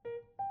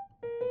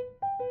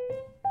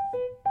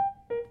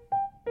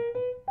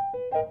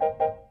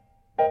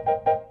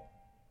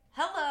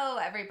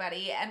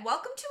everybody, and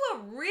welcome to a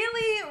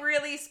really,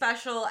 really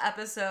special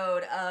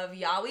episode of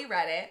Yeah, We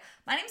Read It.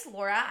 My name's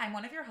Laura. I'm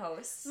one of your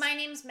hosts. My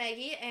name's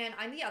Maggie, and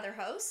I'm the other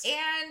host.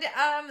 And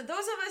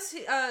those of us,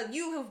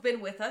 you who've been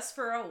with us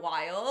for a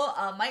while,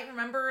 might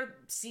remember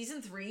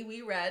season 3,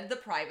 we read the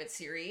Private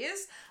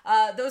series.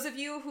 Those of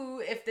you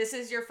who, if this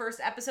is your first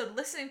episode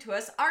listening to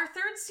us, our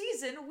third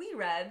season, we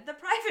read the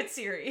Private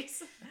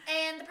series.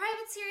 And the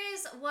Private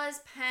series was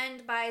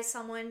penned by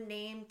someone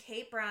named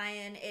Kate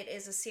Bryan. It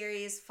is a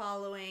series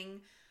following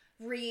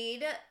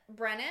Reed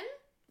Brennan,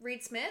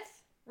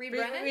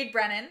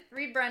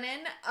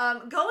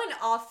 going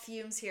off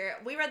fumes here.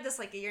 We read this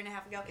like a year and a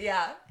half ago.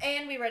 Yeah.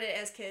 And we read it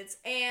as kids.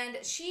 And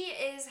she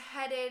is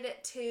headed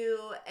to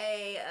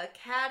a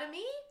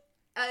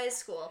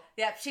school.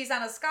 Yep, she's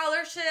on a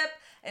scholarship,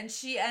 and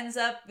she ends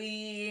up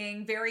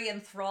being very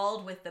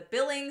enthralled with the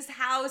Billings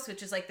house,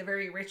 which is like the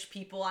very rich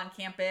people on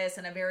campus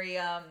and a very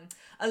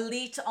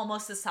elite,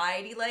 almost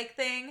society-like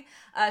thing.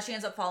 She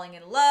ends up falling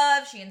in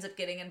love. She ends up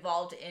getting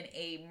involved in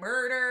a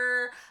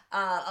murder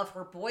of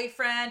her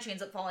boyfriend. She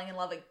ends up falling in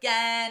love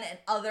again, and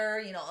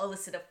other,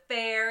 illicit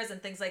affairs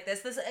and things like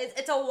this.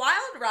 It's a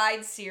wild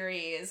ride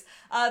series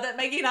that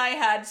Maggie and I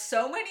had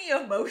so many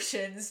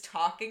emotions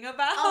talking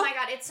about. Oh my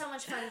god, it's so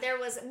much fun. There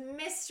was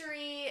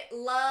mystery,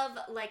 love,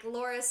 like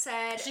Laura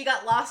said. She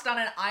got lost on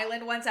an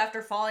island once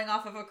after falling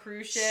off of a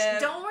cruise ship.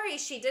 Don't worry,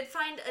 she did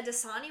find a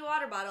Dasani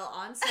water bottle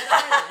on said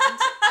island.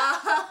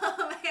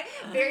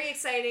 Very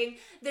exciting.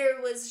 There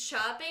was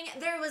shopping.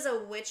 There was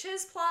a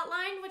witches plot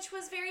line, which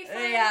was very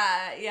fun.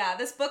 Yeah.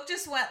 This book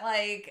just went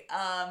like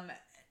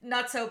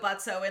nutso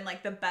butso in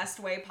like the best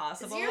way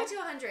possible. 0 to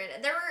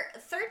 100. There were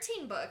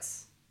 13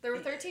 books. There were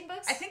 13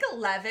 books? I think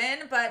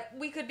 11, but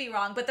we could be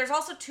wrong. But there's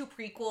also 2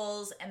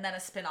 prequels and then a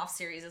spin-off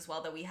series as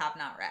well that we have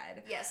not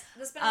read. Yes,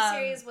 the spin-off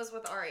series was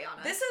with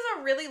Ariana. This is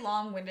a really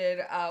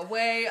long-winded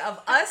way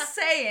of us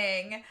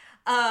saying...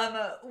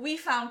 we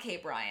found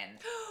Kate Bryan.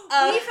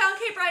 We found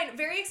Kate Bryan.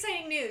 Very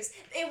exciting news.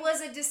 It was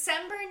a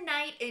December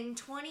night in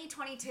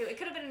 2022. It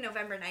could have been a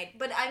November night,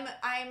 but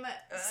I'm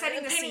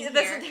setting the scene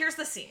here. Here's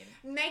the scene.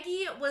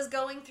 Maggie was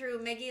going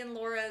through Maggie and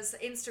Laura's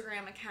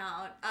Instagram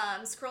account,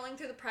 scrolling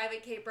through the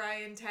private Kate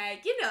Bryan tag,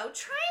 trying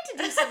to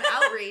do some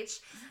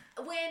outreach,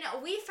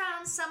 when we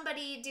found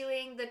somebody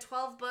doing the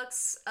 12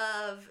 books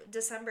of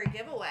December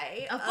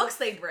giveaway. Of books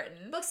they'd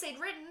written.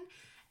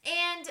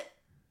 And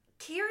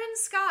Kieran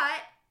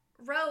Scott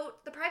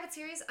wrote the Private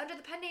series under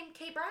the pen name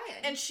Kate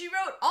Bryan. And she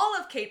wrote all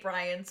of Kate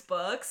Bryan's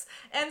books.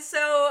 And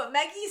so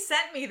Maggie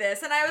sent me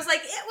this, and I was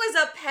like, it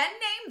was a pen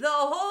name the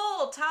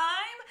whole time?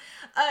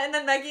 And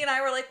then Maggie and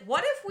I were like,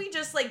 what if we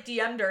just like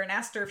DM'd her and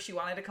asked her if she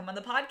wanted to come on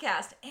the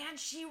podcast? And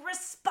she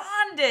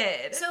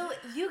responded. So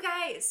you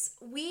guys,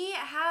 we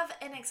have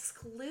an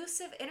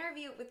exclusive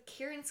interview with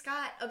Kieran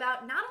Scott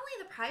about not only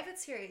the Private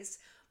series,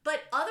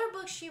 but other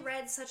books she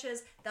read, such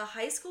as the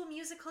High School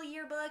Musical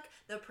Yearbook,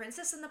 The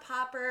Princess and the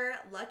Pauper,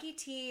 Lucky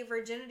Tea,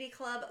 Virginity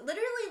Club,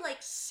 literally like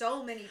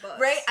so many books.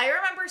 Right? I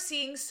remember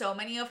seeing so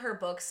many of her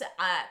books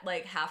at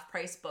like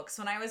half-price books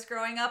when I was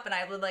growing up, and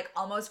I would like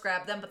almost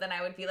grab them, but then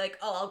I would be like,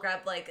 oh, I'll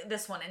grab like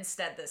this one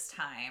instead this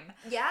time.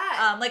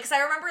 Yeah. Cause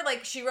I remember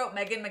like she wrote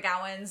Megan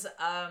McGowan's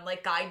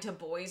like Guide to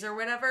Boys or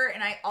whatever,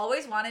 and I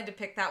always wanted to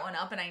pick that one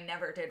up, and I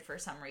never did for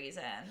some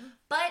reason.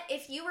 But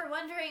if you were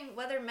wondering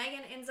whether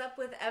Megan ends up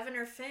with Evan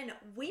or Finn,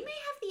 we may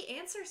have the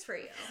answers for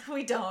you.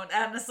 We don't,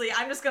 honestly.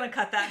 I'm just going to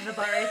cut that in the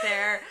butt right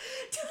there.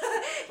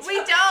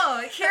 We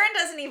don't. Kieran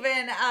doesn't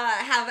even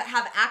have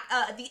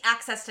the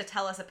access to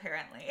tell us,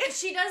 apparently.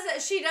 She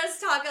does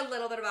talk a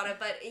little bit about it,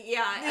 but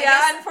yeah.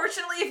 Yeah,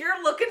 unfortunately, if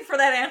you're looking for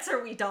that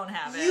answer, we don't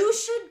have it. You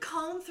should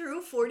comb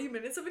through 40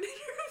 minutes of an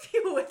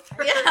interview with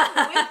her,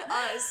 with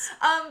us.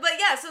 But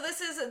yeah, so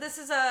this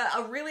is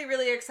a really,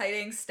 really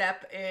exciting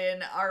step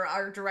in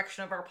our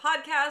direction of our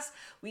podcast.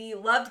 We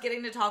loved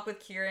getting to talk with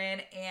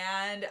Kieran,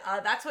 and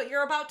that's what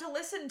you're about to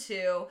listen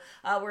to,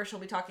 where she'll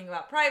be talking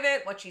about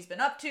Private, what she's been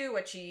up to,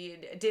 what she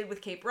did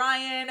with Kate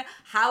Bryan,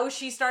 how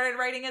she started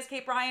writing as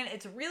Kate Bryan.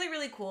 It's really,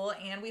 really cool,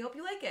 and we hope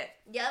you like it.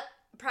 Yep.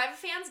 Private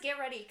fans, get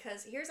ready,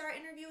 because here's our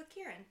interview with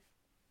Kieran.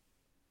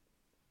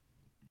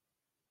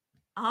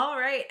 All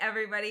right,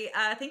 everybody.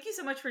 Thank you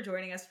so much for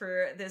joining us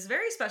for this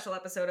very special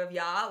episode of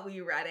Yeah,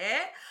 We Read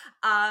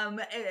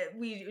It.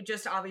 We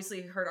just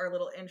obviously heard our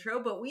little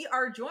intro, but we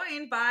are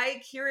joined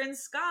by Kieran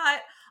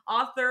Scott,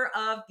 author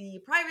of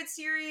the Private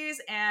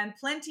series and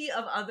plenty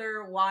of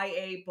other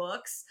YA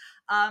books.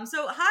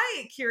 So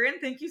hi, Kieran.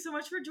 Thank you so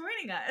much for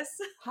joining us.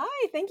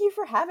 Hi, thank you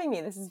for having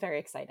me. This is very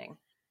exciting.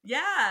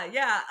 Yeah.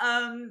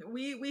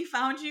 We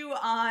found you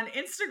on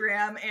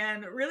Instagram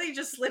and really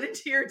just slid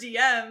into your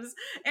DMs,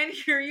 and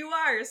here you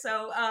are.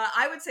 So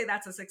I would say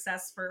that's a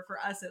success for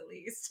us at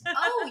least.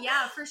 Oh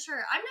yeah, for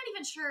sure. I'm not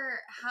even sure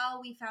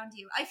how we found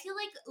you. I feel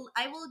like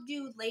I will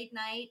do late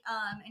night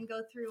and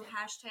go through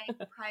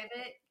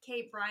 #private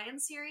Kate Bryan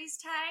series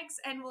tags,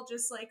 and we'll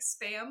just like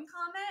spam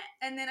comment,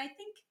 and then I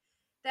think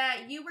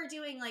that you were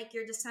doing like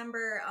your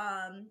December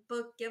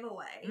book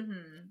giveaway.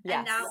 Mm-hmm. Yes.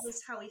 And that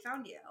was how we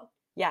found you.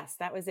 Yes,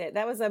 that was it.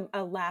 That was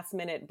a last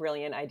minute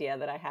brilliant idea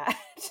that I had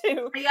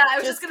to. Yeah, I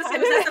was just gonna say,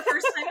 was that the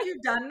first time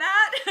you've done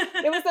that?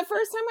 It was the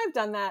first time I've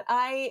done that.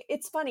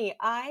 It's funny.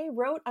 I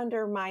wrote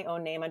under my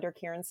own name, under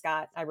Kieran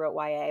Scott. I wrote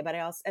YA, but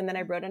and then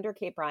I wrote under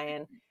Kate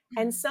Bryan.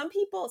 And some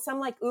people,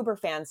 some like Uber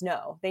fans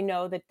know, they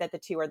know that the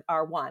two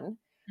are one.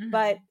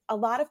 But a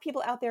lot of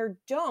people out there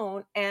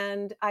don't.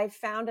 And I've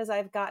found as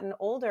I've gotten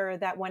older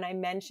that when I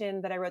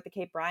mentioned that I wrote the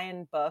Kate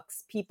Bryan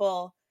books,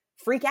 people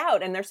freak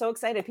out and they're so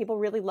excited. People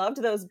really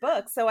loved those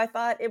books. So I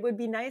thought it would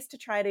be nice to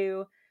try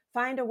to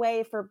find a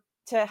way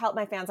to help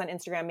my fans on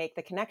Instagram make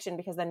the connection,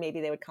 because then maybe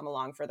they would come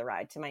along for the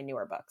ride to my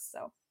newer books.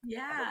 So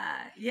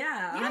yeah,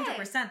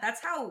 100%. That's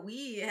how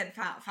we had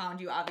found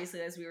you,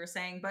 obviously, as we were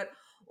saying. But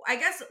I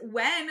guess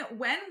when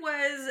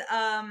was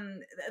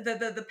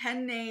the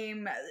pen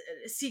name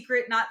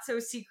Secret Not So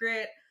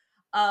Secret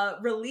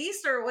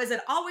released, or was it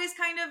always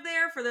kind of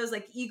there for those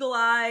like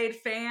eagle-eyed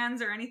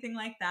fans or anything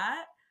like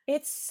that?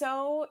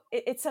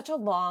 it's such a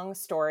long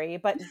story,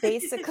 but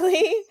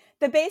basically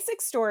the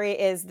basic story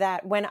is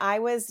that when I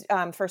was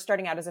first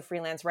starting out as a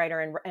freelance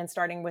writer and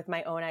starting with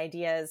my own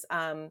ideas,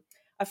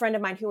 a friend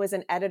of mine who was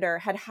an editor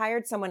had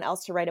hired someone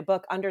else to write a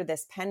book under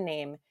this pen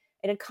name.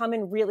 It had come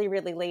in really,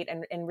 really late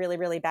and in really,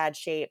 really bad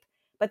shape.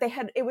 But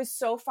it was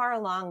so far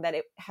along that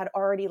it had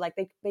already, like,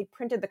 they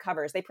printed the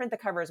covers. They print the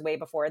covers way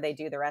before they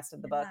do the rest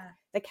of the book.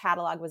 The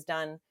catalog was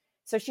done.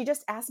 So she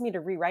just asked me to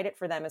rewrite it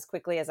for them as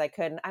quickly as I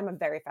could. And I'm a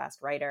very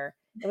fast writer.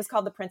 It was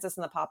called The Princess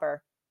and the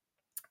Pauper.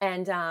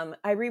 And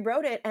I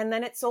rewrote it, and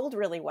then it sold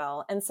really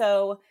well. And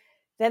so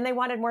then they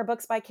wanted more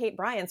books by Kate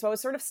Bryan. So I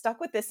was sort of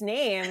stuck with this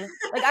name.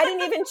 Like, I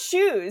didn't even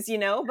choose,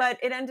 but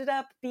it ended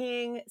up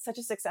being such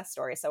a success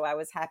story. So I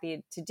was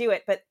happy to do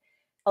it. But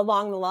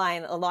along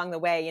the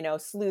way,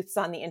 sleuths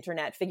on the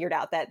internet figured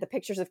out that the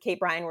pictures of Kate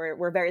Bryan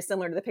were very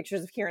similar to the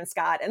pictures of Kieran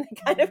Scott, and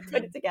they kind of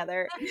put it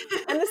together.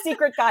 And the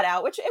secret got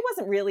out, which it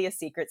wasn't really a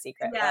secret,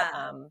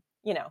 yeah.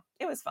 but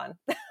it was fun.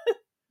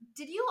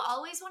 Did you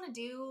always want to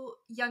do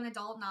young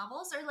adult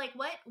novels, or like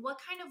what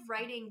kind of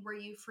writing were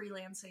you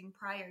freelancing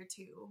prior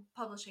to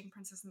publishing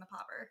Princess and the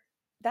Pauper?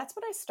 That's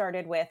what I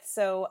started with.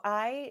 So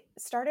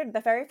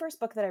the very first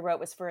book that I wrote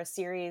was for a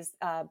series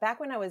back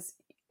when I was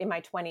in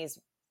my 20s.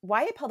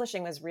 YA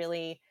publishing was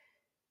really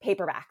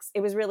paperbacks.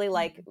 It was really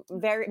like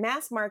very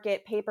mass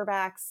market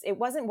paperbacks. It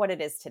wasn't what it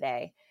is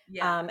today.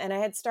 Yeah. And I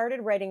had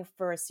started writing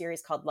for a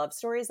series called Love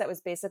Stories. That was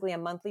basically a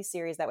monthly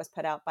series that was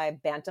put out by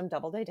Bantam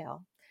Doubleday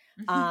Dale.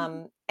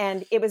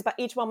 And it was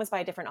each one was by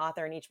a different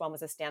author, and each one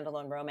was a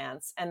standalone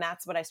romance. And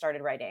that's what I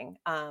started writing.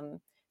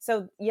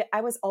 So yeah,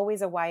 I was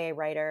always a YA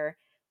writer.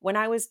 When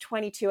I was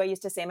 22, I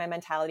used to say my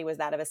mentality was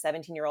that of a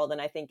 17-year-old. And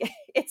I think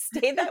it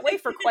stayed that way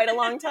for quite a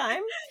long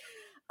time.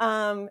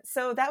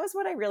 So that was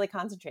what I really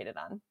concentrated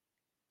on.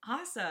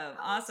 Awesome.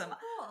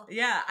 Cool.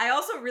 Yeah. I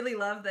also really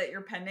love that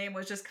your pen name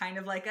was just kind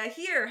of like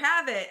here,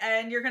 have it.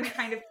 And you're going to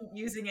kind of keep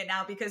using it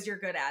now because you're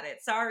good at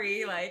it. Sorry.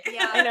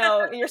 Yeah. I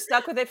know, you're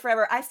stuck with it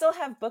forever. I still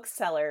have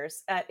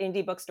booksellers at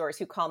indie bookstores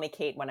who call me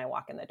Kate when I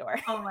walk in the door.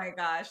 Oh my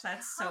gosh.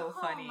 That's so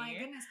funny. Oh my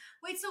goodness.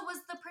 Wait, so was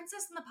The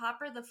Princess and the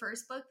Pauper the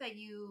first book that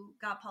you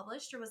got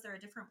published, or was there a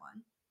different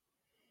one?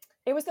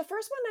 It was the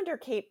first one under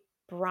Kate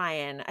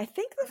Bryan. I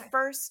think the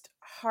first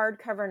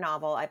hardcover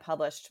novel I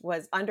published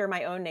was under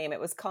my own name. It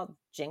was called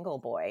Jingle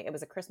Boy. It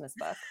was a Christmas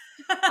book.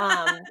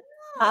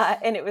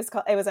 And it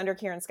was under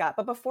Kieran Scott.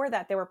 But before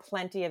that, there were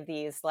plenty of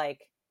these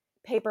like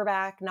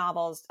paperback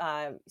novels.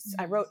 I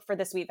wrote for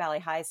the Sweet Valley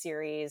High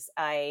series.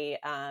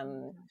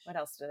 What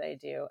else did I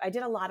do? I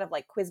did a lot of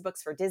like quiz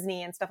books for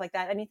Disney and stuff like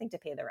that. Anything to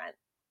pay the rent.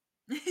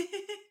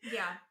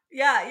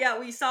 Yeah.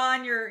 We saw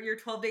on your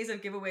 12 days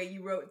of giveaway,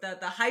 you wrote the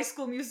High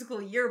School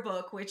Musical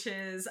yearbook, which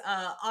is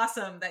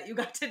awesome that you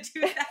got to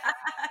do that.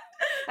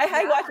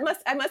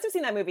 I must have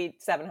seen that movie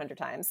 700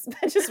 times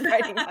just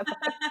writing that book.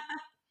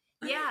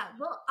 Yeah,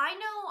 well, I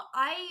know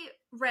I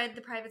read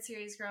the private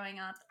series growing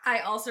up. I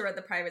also read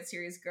the private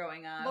series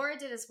growing up. Laura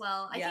did as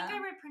well. I think I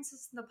read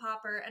Princess and the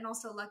Pauper and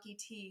also Lucky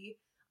T.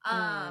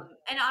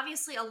 And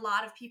obviously a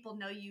lot of people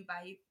know you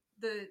by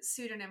the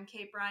pseudonym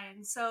Kate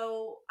Bryan.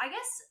 So I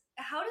guess,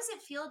 how does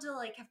it feel to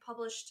like have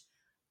published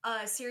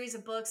a series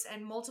of books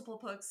and multiple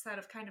books that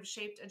have kind of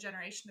shaped a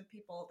generation of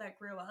people that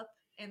grew up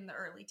in the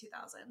early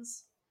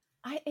 2000s?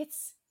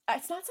 It's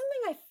not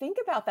something I think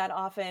about that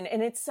often.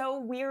 And it's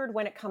so weird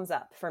when it comes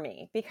up for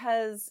me,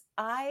 because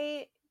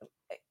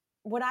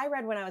what I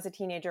read when I was a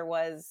teenager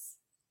was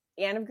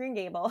Anne of Green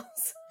Gables.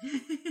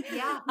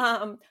 Yeah.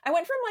 I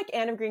went from like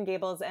Anne of Green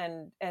Gables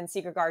and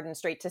Secret Garden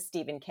straight to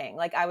Stephen King.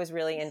 Like, I was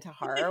really into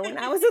horror when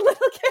I was a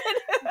little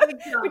kid,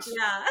 which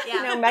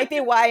might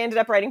be why I ended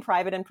up writing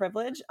Private and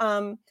Privilege.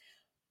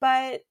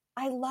 But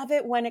I love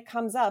it when it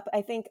comes up.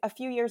 I think a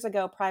few years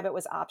ago, Private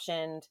was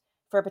optioned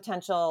for a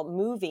potential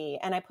movie,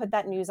 and I put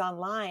that news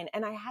online,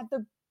 and I had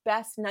the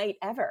best night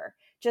ever,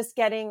 just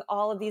getting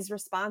all of these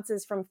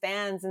responses from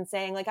fans and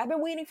saying like, I've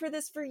been waiting for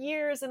this for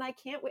years and I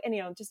can't wait,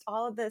 and just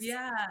all of this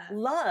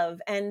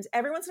love. And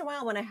every once in a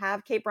while when I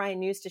have Kate Bryan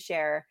news to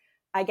share,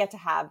 I get to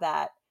have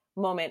that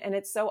moment. And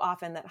it's so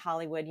often that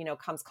Hollywood,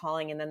 comes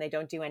calling and then they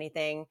don't do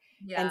anything.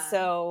 And Yeah.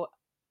 so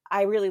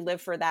I really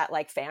live for that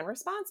like fan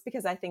response,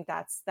 because I think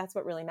that's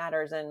what really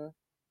matters. And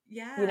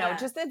Yeah.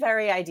 just the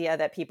very idea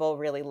that people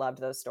really loved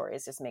those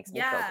stories just makes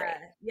me feel great.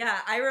 Yeah.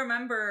 I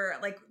remember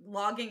like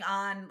logging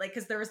on, like,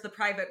 because there was the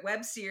private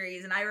web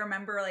series, and I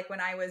remember like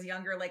when I was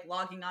younger, like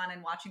logging on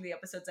and watching the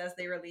episodes as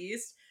they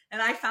released.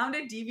 And I found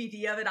a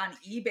DVD of it on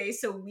eBay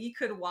so we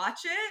could watch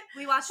it.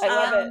 We watched I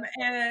love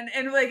it.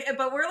 And like,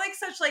 but we're like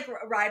such like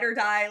ride or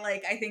die.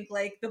 Like, I think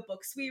like the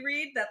books we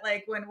read, that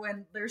like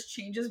when there's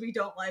changes we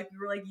don't like, we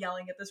were like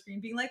yelling at the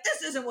screen, being like,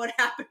 "This isn't what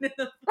happened in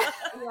the book."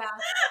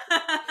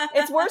 Yeah.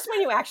 It's worse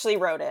when you actually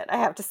wrote it, I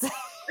have to say.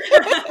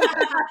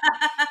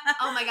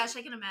 Oh my gosh,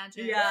 I can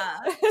imagine. Yeah.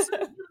 So you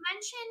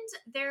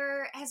mentioned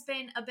there has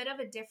been a bit of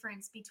a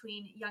difference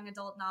between young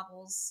adult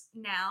novels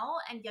now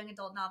and young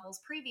adult novels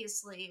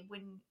previously,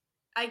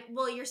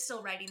 well, you're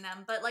still writing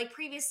them, but like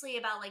previously,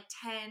 about like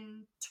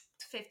 10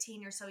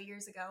 15 or so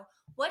years ago.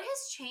 What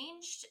has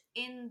changed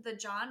in the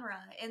genre,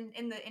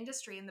 in the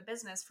industry, in the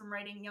business, from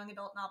writing young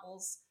adult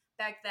novels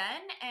back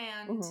then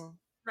and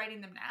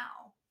writing them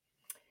now?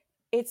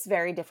 It's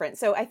very different.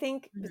 So I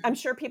think, I'm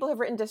sure people have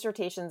written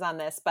dissertations on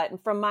this,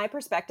 but from my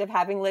perspective,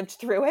 having lived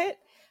through it,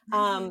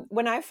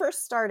 when I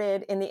first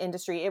started in the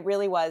industry, it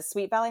really was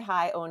Sweet Valley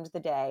High owned the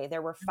day.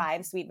 There were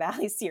 5 Sweet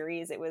Valley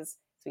series. It was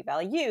Sweet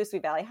Valley U,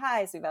 Sweet Valley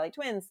High, Sweet Valley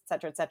Twins,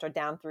 et cetera,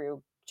 down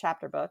through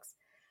chapter books.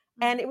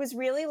 And it was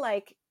really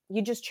like,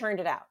 you just churned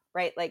it out,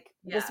 right? Like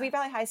the Sweet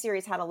Valley High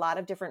series had a lot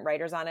of different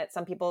writers on it.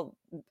 Some people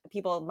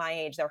my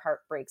age, their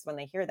heart breaks when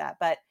they hear that.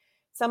 But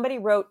somebody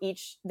wrote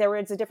there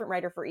was a different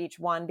writer for each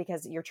one,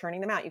 because you're churning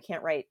them out. You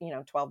can't write,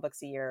 12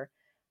 books a year.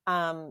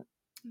 And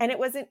it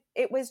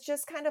was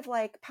just kind of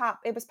like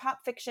it was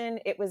pop fiction.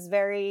 It was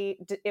very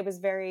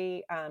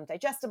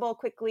digestible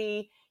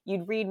quickly.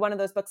 You'd read one of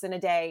those books in a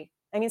day.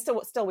 I mean,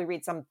 still we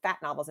read some fat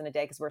novels in a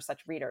day because we're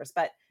such readers,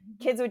 but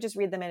kids would just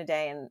read them in a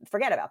day and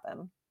forget about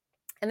them.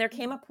 And there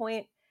came a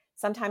point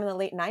sometime in the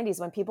late 90s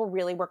when people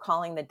really were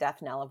calling the death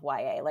knell of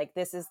YA. Like,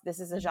 this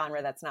is a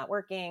genre that's not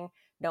working.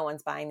 No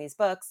one's buying these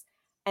books.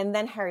 And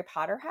then Harry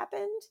Potter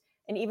happened.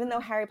 And even though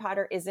Harry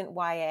Potter isn't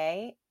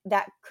YA,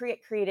 that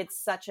created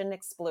such an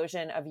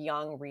explosion of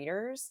young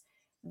readers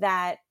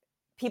that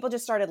people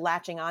just started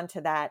latching onto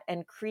that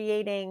and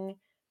creating,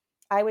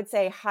 I would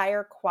say,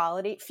 higher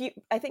quality.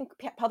 I think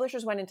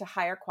publishers went into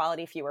higher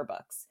quality, fewer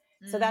books.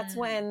 So that's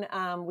when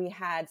we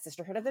had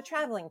Sisterhood of the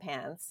Traveling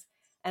Pants.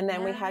 And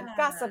then we had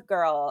Gossip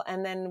Girl.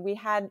 And then we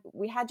had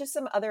just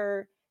some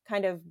other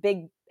kind of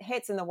big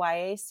hits in the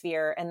YA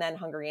sphere. And then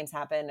Hunger Games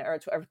happened, or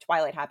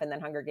Twilight happened,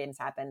 then Hunger Games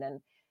happened.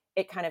 And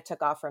it kind of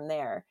took off from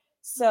there.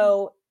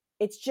 So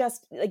it's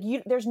just like,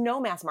 there's no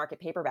mass market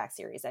paperback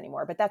series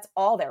anymore, but that's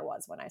all there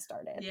was when I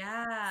started.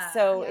 Yeah.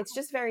 So it's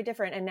just very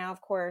different. And now,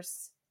 of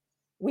course,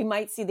 we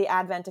might see the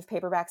advent of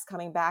paperbacks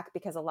coming back,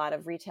 because a lot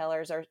of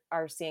retailers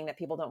are seeing that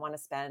people don't want to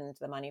spend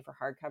the money for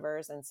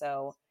hardcovers. And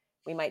so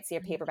we might see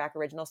a paperback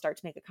original start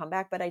to make a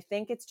comeback. But I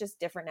think it's just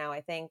different now.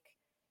 I think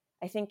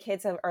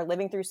kids are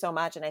living through so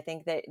much. And I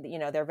think that,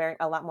 they're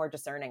a lot more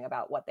discerning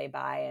about what they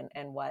buy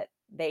and what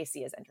they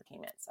see as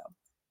entertainment. So.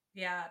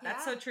 Yeah,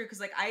 that's so true.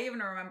 Cause like, I even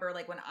remember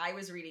like when I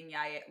was reading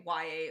YA,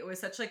 it was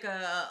such like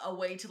a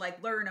way to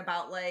like learn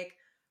about like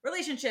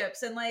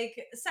relationships and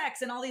like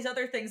sex and all these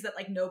other things that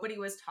like nobody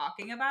was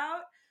talking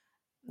about.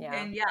 Yeah.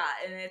 And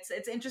and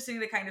it's interesting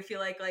to kind of feel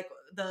like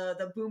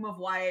the boom of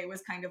YA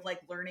was kind of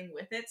like learning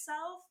with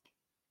itself.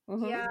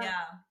 Yeah. Yeah.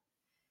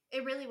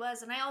 It really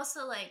was. And I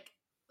also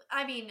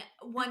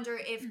wonder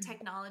if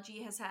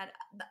technology has had,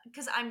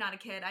 because I'm not a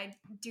kid, I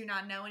do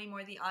not know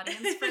anymore the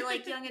audience for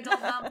like young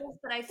adult novels,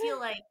 but I feel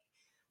like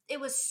it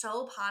was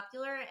so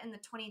popular in the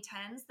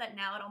 2010s that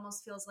now it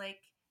almost feels like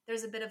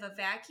there's a bit of a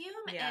vacuum.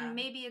 And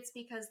maybe it's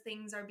because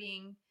things are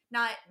being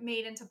not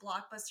made into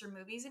blockbuster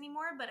movies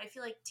anymore, but I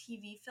feel like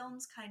TV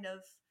films kind of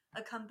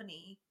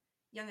accompany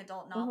young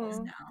adult novels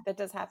now. That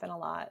does happen a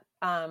lot.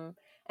 And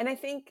I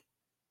think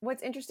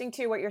what's interesting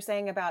too, what you're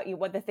saying about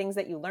what the things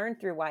that you learned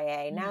through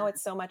YA, now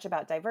it's so much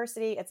about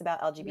diversity. It's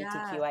about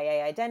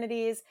LGBTQIA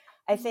identities.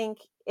 I think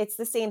it's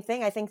the same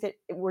thing. I think that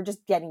we're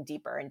just getting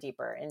deeper and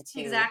deeper into.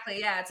 Exactly.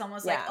 Yeah. It's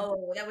almost like,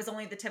 oh, that was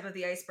only the tip of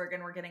the iceberg,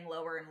 and we're getting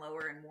lower and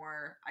lower and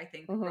more, I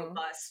think,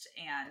 robust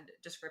and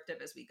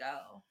descriptive as we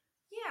go.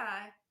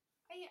 Yeah.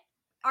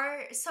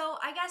 So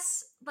I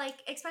guess like,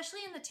 especially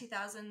in the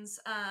 2000s,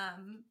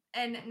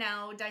 and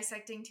now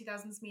dissecting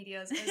 2000s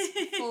medias as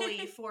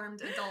fully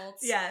formed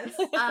adults. Yes.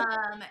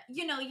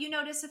 You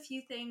notice a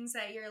few things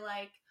that you're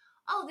like,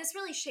 oh, this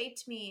really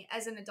shaped me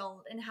as an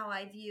adult and how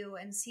I view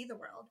and see the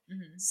world.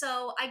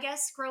 So I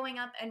guess growing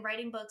up and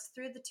writing books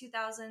through the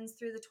 2000s,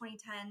 through the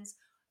 2010s,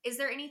 is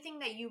there anything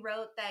that you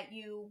wrote that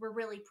you were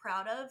really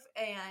proud of?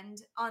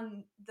 And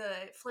on the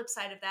flip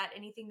side of that,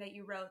 anything that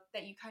you wrote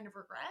that you kind of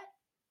regret?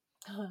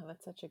 Oh,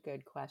 that's such a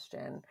good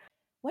question.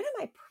 What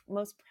am I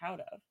most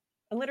proud of?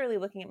 I'm literally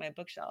looking at my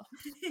bookshelf.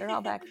 They're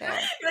all back there.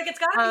 Like, it's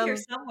got to be here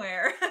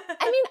somewhere.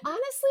 I mean,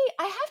 honestly,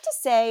 I have to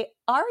say,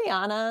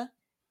 Ariana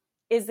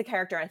is the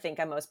character I think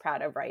I'm most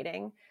proud of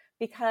writing,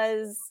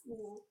 because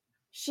Cool.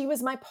 she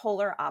was my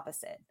polar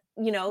opposite,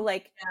 you know,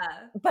 like,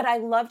 Yeah. but I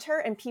loved her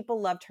and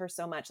people loved her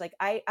so much. Like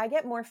I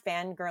get more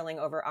fangirling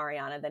over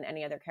Ariana than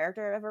any other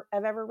character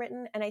I've ever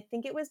written. And I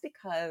think it was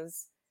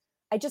because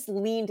I just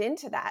leaned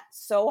into that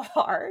so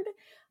hard.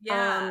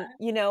 Yeah.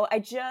 You know,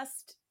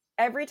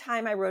 every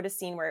time I wrote a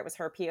scene where it was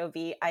her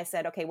POV, I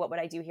said, okay, what would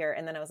I do here?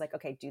 And then I was like,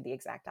 okay, do the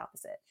exact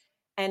opposite.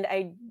 And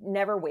I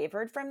never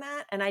wavered from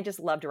that. And I just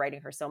loved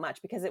writing her so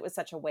much because it was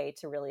such a way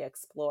to really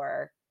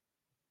explore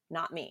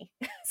not me,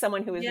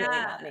 someone who is really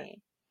Yeah. not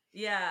me.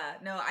 Yeah,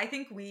 no, I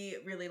think we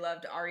really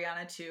loved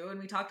Ariana too, and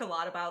we talked a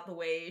lot about the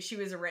way she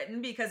was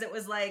written because it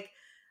was like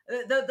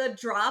the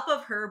drop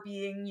of her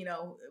being, you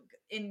know,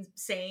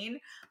 insane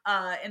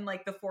in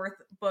like the fourth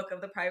book of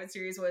the private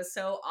series was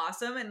so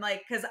awesome. And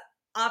like, because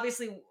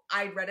obviously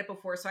I'd read it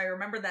before, so I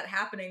remember that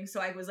happening, so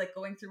I was like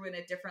going through in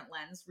a different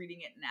lens reading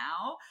it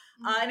now.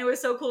 And it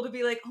was so cool to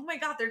be like, oh my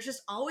god, there's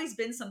just always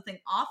been something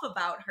off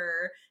about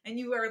her, and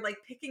you are like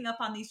picking up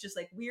on these just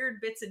like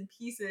weird bits and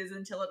pieces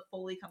until it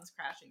fully comes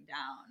crashing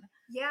down.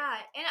 Yeah,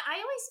 and I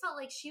always felt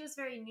like she was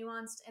very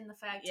nuanced in the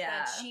fact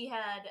that she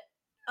had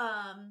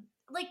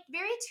like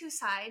very two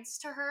sides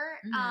to her.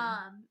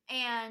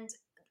 And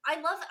I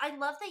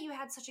love that you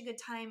had such a good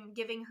time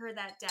giving her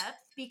that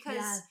depth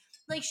because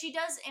like she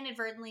does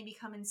inadvertently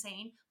become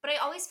insane, but I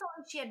always felt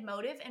like she had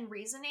motive and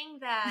reasoning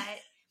that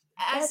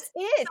That's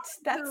it.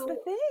 That's the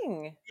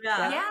thing.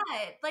 Yeah,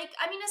 like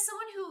I mean, as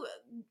someone who,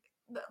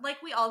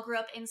 like, we all grew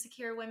up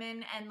insecure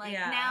women, and like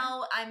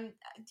now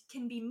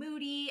can be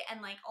moody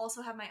and like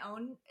also have my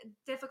own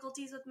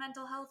difficulties with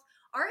mental health.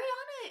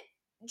 Ariana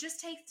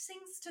just takes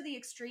things to the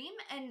extreme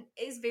and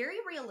is very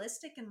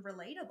realistic and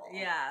relatable.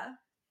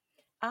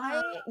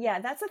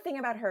 That's the thing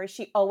about her.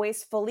 She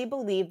always fully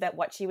believed that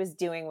what she was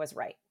doing was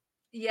right.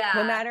 Yeah.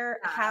 No matter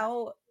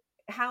how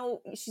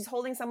she's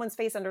holding someone's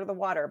face under the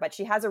water, but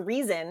she has a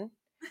reason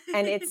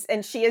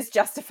and she is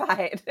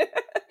justified.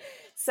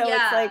 So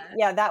it's like,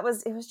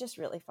 it was just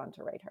really fun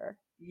to write her.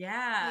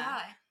 Yeah.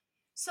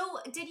 So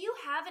did you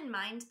have in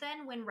mind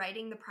then when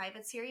writing the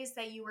private series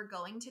that you were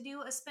going to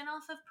do a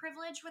spinoff of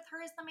Privilege with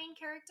her as the main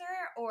character?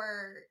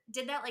 Or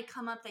did that like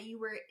come up that you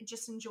were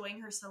just enjoying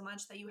her so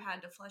much that you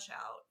had to flesh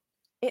out?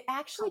 It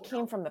actually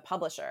came from the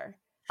publisher.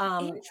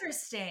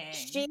 Interesting.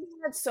 She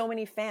had so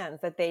many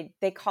fans that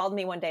they called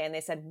me one day and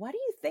they said, "What do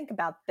you think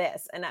about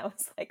this?" And I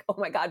was like, "Oh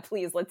my god,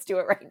 please, let's do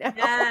it right now."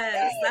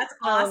 Yes, that's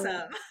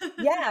awesome.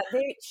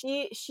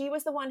 She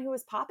was the one who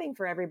was popping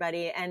for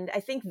everybody, and I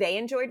think they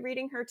enjoyed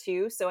reading her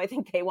too. So I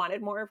think they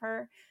wanted more of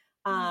her.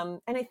 And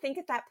I think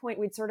at that point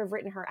we'd sort of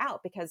written her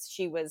out because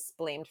she was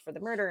blamed for the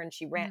murder and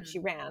she ran,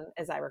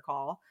 as I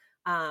recall.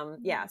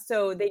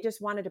 So they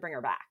just wanted to bring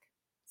her back.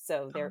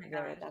 So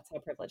that's how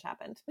Privilege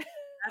happened.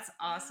 That's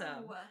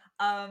awesome.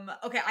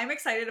 Okay, I'm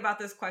excited about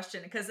this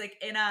question because like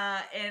in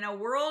a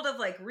world of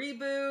like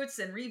reboots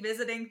and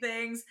revisiting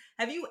things,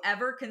 have you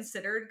ever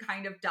considered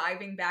kind of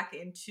diving back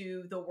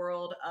into the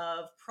world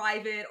of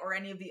Private or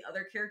any of the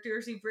other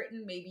characters you've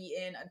written, maybe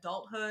in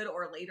adulthood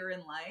or later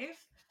in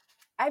life?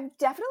 I've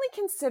definitely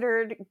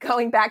considered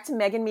going back to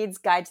Megan Mead's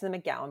Guide to the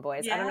McGowan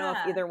Boys. I don't know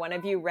if either one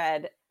of you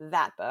read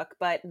that book,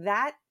 but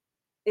that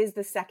is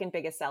the second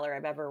biggest seller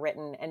I've ever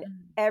written. And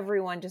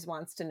everyone just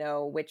wants to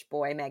know which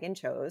boy Megan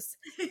chose.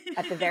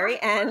 At the very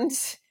end,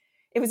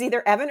 it was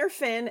either Evan or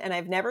Finn, and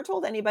I've never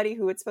told anybody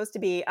who it's supposed to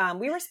be.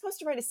 We were supposed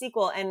to write a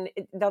sequel, and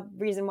the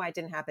reason why it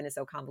didn't happen is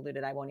so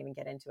convoluted, I won't even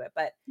get into it.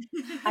 But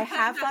I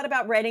have thought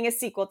about writing a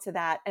sequel to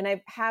that, and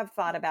I have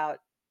thought about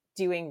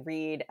doing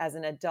Reed as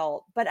an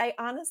adult. But I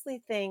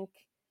honestly think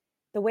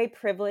the way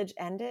Privilege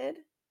ended,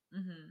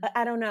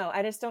 I don't know.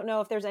 I just don't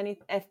know if there's any,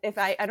 if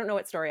I don't know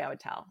what story I would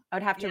tell. I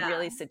would have to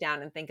really sit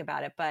down and think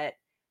about it, but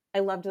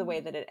I loved the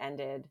way that it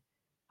ended.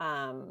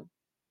 And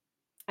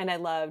I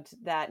loved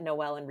that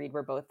Noelle and Reed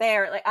were both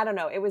there. Like, I don't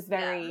know. It was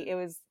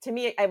to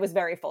me, it was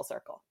very full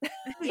circle.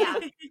 Yeah.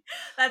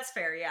 That's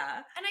fair. Yeah.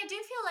 And I do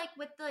feel like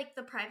with like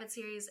the private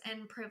series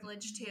and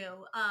Privilege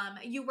too,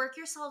 you work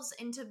yourselves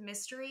into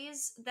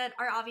mysteries that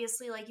are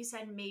obviously, like you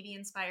said, maybe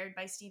inspired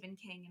by Stephen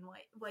King and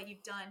what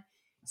you've done.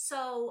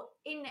 So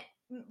in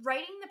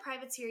writing the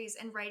private series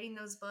and writing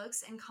those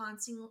books and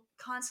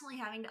constantly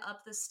having to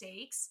up the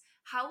stakes,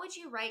 how would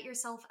you write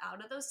yourself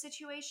out of those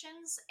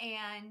situations,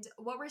 and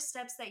what were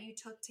steps that you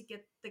took to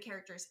get the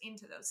characters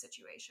into those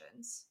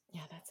situations?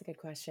 Yeah, that's a good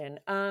question.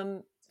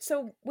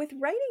 So with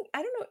writing,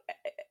 I don't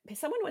know,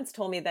 someone once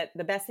told me that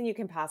the best thing you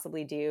can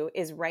possibly do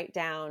is write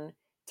down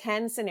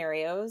 10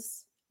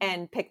 scenarios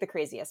and pick the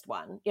craziest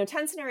one.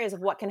 10 scenarios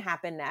of what can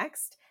happen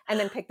next, and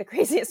then pick the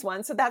craziest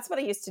one. So that's what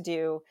I used to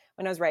do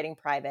when I was writing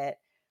Private,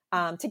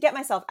 to get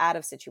myself out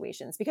of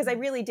situations, because I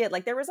really did.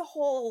 Like there was a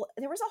whole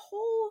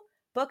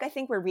book, I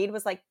think, where Reed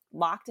was like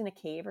locked in a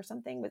cave or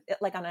something, with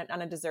like on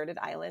a deserted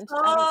island.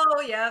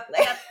 Yep.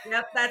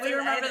 That's we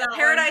remember that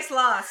Paradise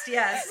Lost.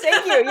 Yes.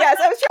 Thank you. Yes,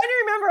 I was trying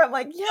to remember. I'm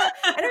like, yeah,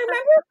 and I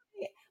remember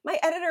my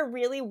editor editor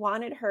really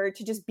wanted her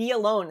to just be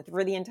alone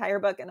for the entire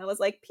book. And I was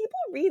like, people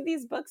read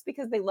these books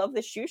because they love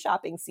the shoe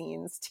shopping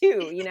scenes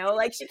too, you know,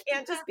 like she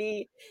can't just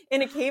be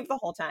in a cave the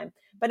whole time.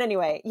 But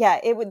anyway, yeah,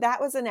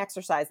 that was an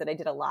exercise that I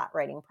did a lot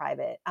writing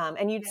private.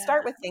 And you'd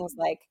start with things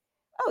like,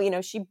 oh, you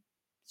know, she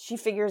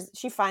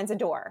finds a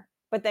door,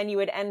 but then you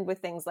would end with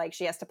things like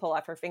she has to pull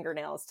off her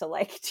fingernails to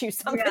like do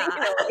something, you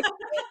know, like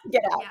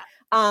get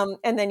out.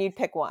 And then you'd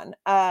pick one.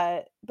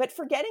 But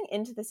for getting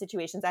into the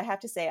situations, I have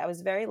to say I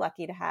was very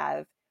lucky to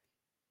have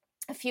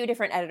a few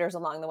different editors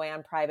along the way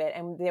on private,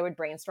 and they would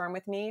brainstorm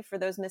with me for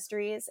those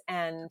mysteries.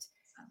 And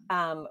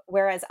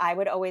whereas I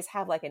would always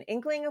have like an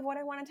inkling of what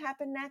I wanted to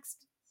happen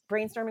next,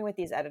 brainstorming with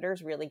these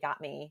editors really got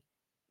me,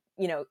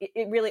 you know,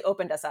 it really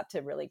opened us up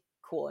to really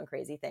cool and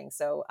crazy things.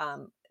 So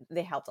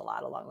they helped a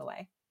lot along the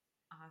way.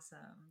 Awesome.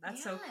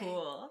 That's so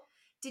cool.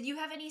 Did you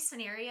have any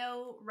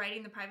scenario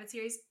writing the private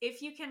series,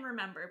 if you can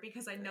remember,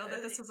 because I know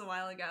that this was a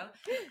while ago,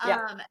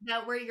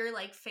 that were your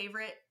like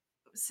favorite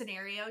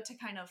scenario to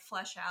kind of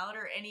flesh out,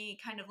 or any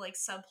kind of like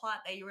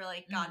subplot that you were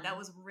like, God, that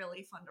was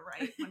really fun to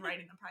write when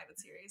writing the private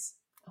series?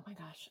 Oh my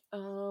gosh.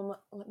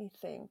 Let me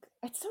think.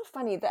 It's so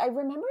funny that I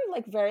remember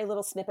like very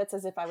little snippets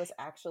as if I was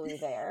actually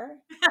there.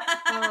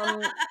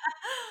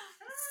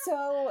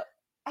 So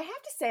I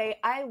have to say,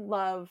 I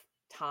love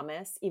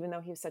Thomas, even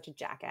though he was such a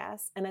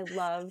jackass. And I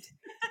loved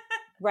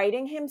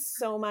writing him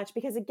so much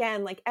because,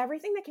 again, like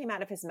everything that came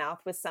out of his mouth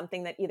was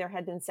something that either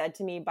had been said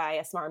to me by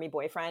a smarmy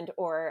boyfriend,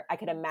 or I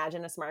could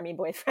imagine a smarmy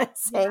boyfriend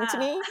saying to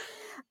me.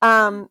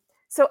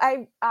 So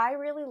I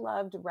really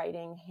loved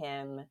writing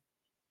him.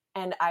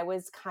 And I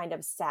was kind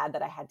of sad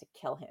that I had to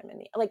kill him.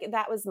 And like,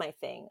 that was my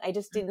thing. I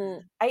just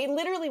didn't, I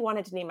literally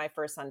wanted to name my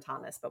first son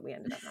Thomas, but we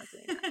ended up not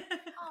doing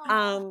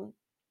that.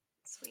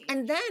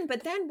 Sweet.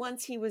 But then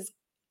once he was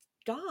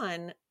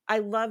gone, I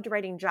loved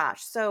writing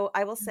Josh. So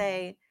I will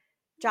say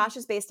Josh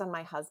is based on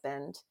my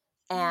husband,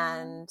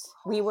 and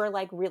we were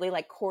like really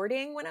like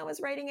courting when I was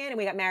writing it, and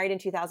we got married in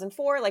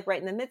 2004, like right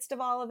in the midst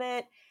of all of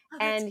it.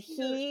 And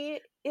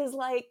cute.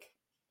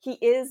 He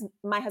is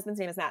my husband's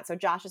name is Matt. So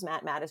Josh is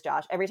Matt, Matt is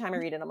Josh. Every time I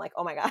read it, I'm like,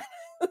 oh my God,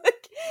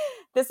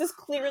 this is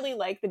clearly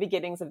like the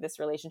beginnings of this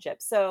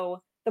relationship.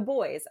 So the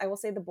boys, I will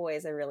say the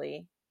boys, I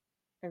really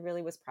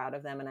was proud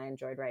of them, and I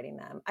enjoyed writing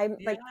them. I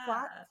like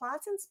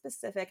plots in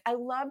specific. I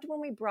loved when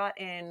we brought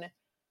in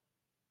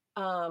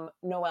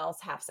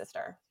Noelle's half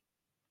sister.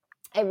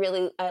 I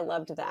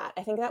loved that.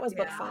 I think that was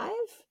book 5. Is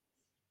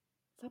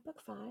that book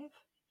 5?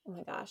 Oh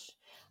my gosh.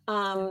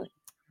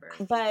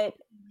 But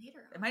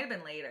it might have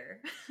been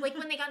later. Like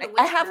when they got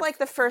I have like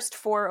the first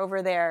 4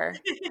 over there.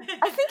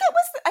 I think it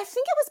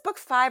was book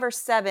 5 or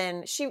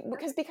 7.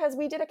 Because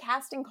we did a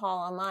casting call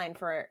online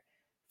for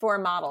a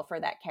model for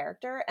that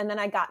character, and then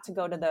I got to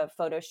go to the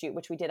photo shoot,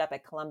 which we did up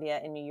at Columbia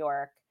in New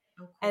York.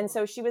 Oh, cool. And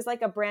so she was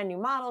like a brand new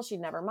model.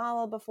 She'd never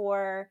modeled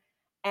before,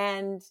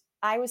 and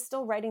I was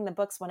still writing the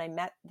books when I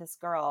met this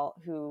girl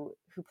who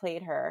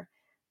played her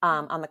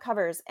on the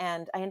covers,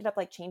 and I ended up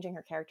like changing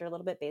her character a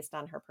little bit based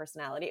on her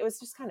personality. It was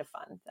just kind of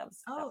fun. That was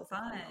fun. A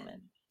fun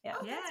moment. Yeah.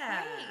 Oh, that's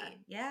great.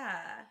 Yeah.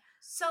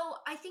 So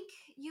I think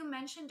you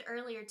mentioned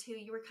earlier too,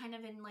 you were kind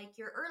of in like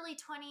your early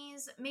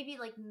 20s, maybe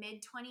like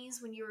mid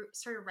 20s when you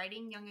started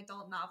writing young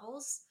adult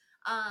novels.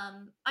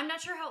 I'm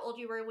not sure how old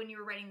you were when you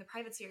were writing the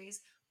private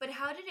series, but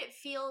how did it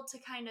feel to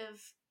kind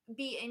of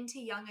be into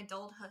young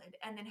adulthood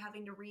and then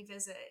having to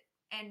revisit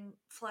and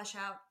flesh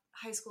out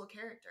high school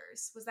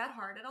characters? Was that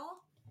hard at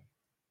all?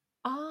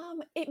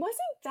 It wasn't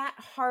that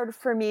hard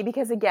for me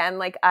because, again,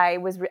 like I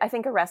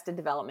think Arrested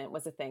Development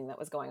was a thing that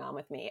was going on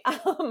with me.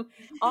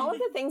 All of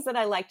the things that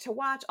I like to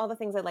watch, all the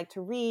things I like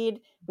to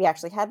read, we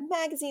actually had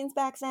magazines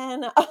back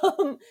then.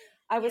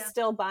 I was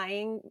still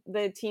buying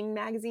the teen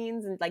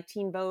magazines and like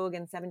Teen Vogue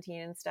and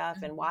 17 and stuff,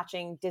 and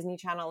watching Disney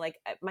Channel. Like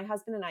my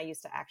husband and I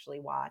used to actually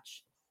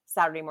watch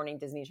Saturday morning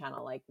Disney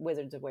Channel, like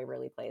Wizards of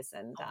Waverly Place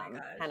and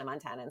Hannah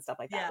Montana and stuff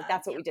like that. Yeah. Like,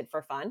 that's what we did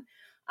for fun.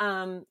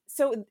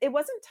 So it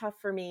wasn't tough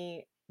for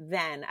me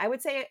then. I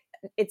would say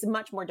it's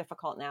much more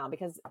difficult now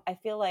because I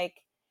feel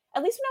like,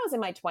 at least when I was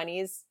in my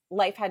 20s,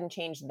 life hadn't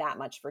changed that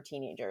much for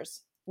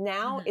teenagers.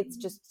 Now it's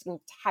just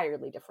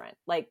entirely different.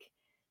 Like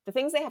the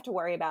things they have to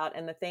worry about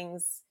and the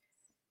things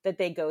that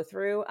they go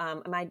through.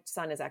 My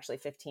son is actually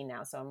 15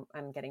 now, so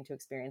I'm getting to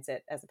experience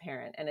it as a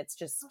parent, and it's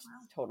just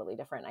totally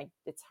different.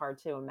 It's hard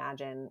to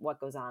imagine what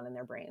goes on in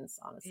their brains,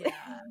 honestly.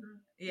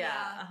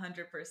 Yeah,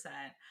 100%.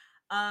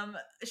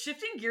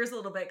 Shifting gears a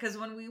little bit, because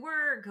when we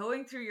were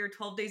going through your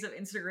 12 days of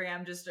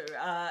Instagram, just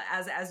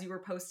as you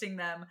were posting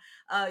them,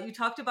 you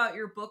talked about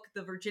your book,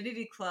 The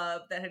Virginity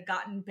Club, that had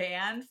gotten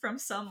banned from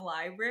some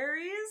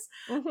libraries.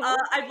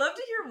 I'd love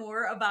to hear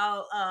more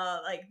about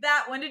like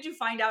that. When did you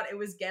find out it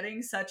was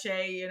getting such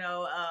a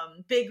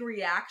big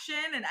reaction,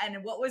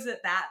 and what was it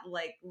that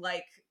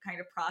like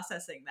kind of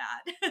processing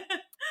that?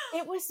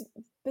 It was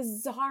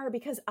bizarre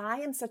because I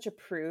am such a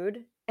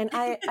prude. And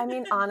I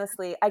mean,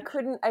 honestly, I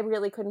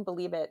really couldn't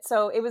believe it.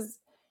 So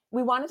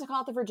we wanted to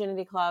call it the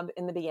Virginity Club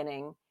in the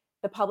beginning.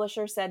 The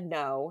publisher said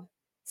no.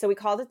 So we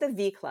called it the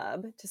V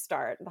Club to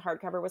start. The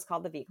hardcover was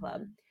called the V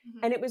Club. Mm-hmm.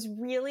 And it was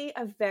really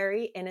a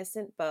very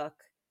innocent book.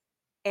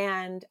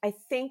 And I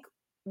think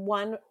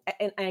and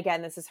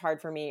again, this is hard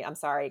for me. I'm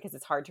sorry, because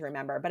it's hard to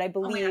remember, but I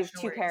Oh my gosh, believe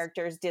no two worries.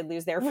 characters did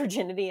lose their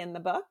virginity in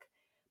the book,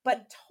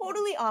 but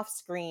totally off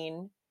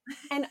screen.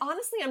 And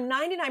honestly, I'm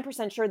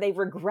 99% sure they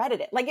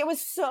regretted it. Like, it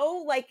was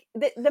so like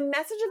the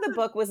message of the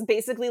book was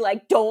basically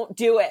like, don't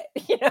do it,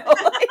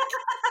 like,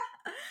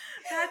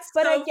 That's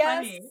but I so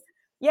guess, funny.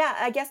 yeah,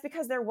 I guess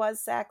because there was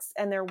sex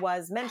and there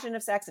was mention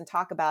of sex and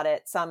talk about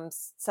it, some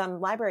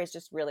libraries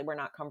just really were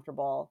not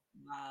comfortable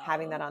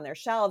having that Wow. on their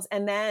shelves.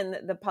 And then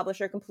the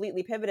publisher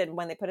completely pivoted.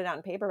 When they put it out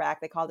in paperback,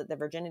 they called it the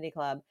Virginity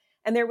Club.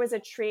 And there was a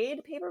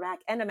trade paperback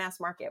and a mass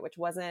market, which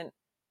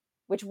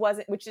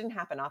didn't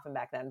happen often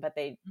back then, but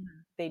they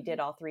did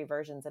all three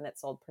versions and it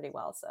sold pretty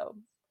well. So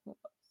Wow.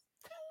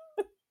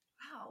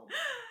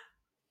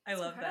 I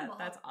love incredible.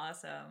 that. That's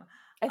awesome.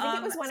 I think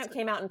it was when it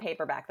came out in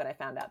paperback that I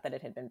found out that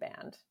it had been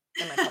banned.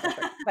 And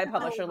my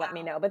publisher let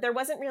me know. But there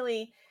wasn't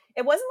really,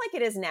 it wasn't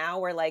like it is now,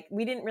 where like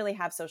we didn't really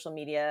have social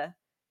media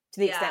to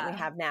the extent we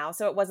have now.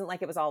 So it wasn't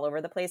like it was all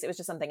over the place. It was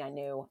just something I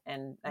knew,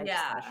 and I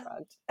just kind of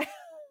shrugged.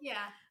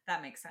 Yeah.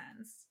 That makes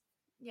sense.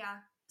 Yeah.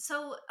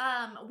 So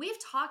we've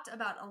talked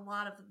about a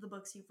lot of the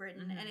books you've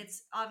written, and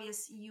it's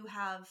obvious you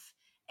have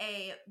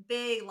a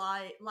big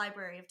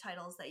library of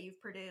titles that you've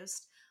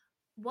produced.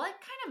 What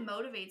kind of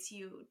motivates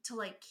you to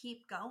like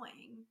keep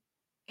going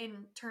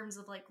in terms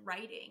of like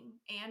writing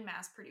and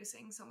mass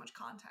producing so much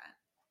content?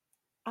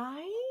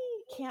 I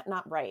can't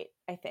not write,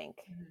 I think.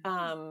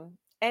 And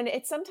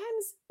it's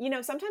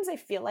sometimes I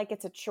feel like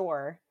it's a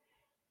chore.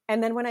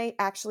 And then when I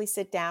actually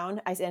sit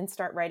down and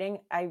start writing,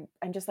 I'm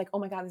just like, oh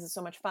my God, this is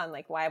so much fun.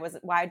 Like, why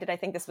did I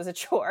think this was a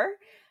chore?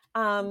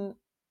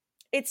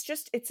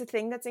 It's a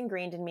thing that's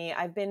ingrained in me.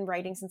 I've been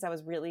writing since I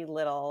was really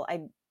little.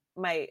 I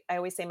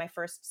always say my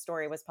first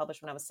story was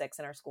published when I was 6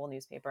 in our school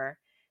newspaper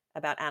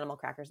about animal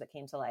crackers that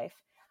came to life.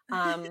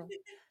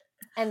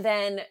 And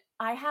then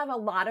I have a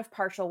lot of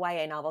partial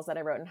YA novels that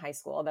I wrote in high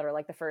school that are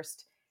like the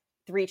first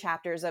 3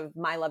 chapters of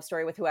my love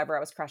story with whoever I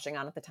was crushing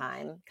on at the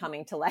time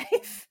coming to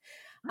life.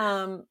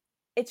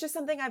 It's just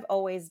something I've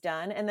always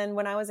done. And then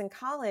when I was in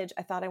college,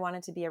 I thought I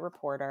wanted to be a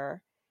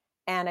reporter,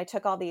 and I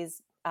took all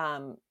these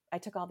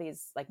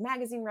like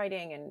magazine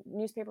writing and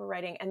newspaper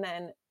writing, and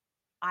then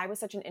I was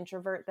such an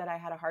introvert that I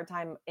had a hard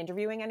time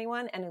interviewing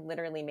anyone, and I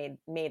literally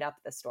made up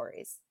the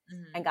stories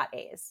and got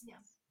A's. Yeah.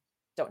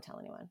 Don't tell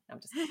anyone. I'm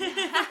just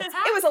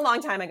it was a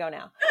long time ago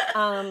now.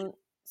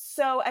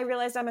 So I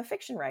realized I'm a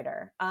fiction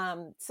writer.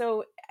 Now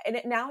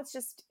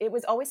it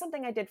was always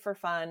something I did for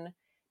fun.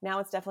 Now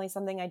it's definitely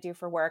something I do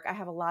for work. I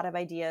have a lot of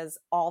ideas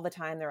all the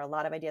time. There are a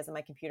lot of ideas on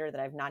my computer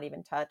that I've not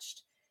even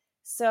touched.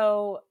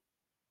 So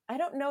I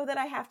don't know that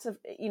I have to,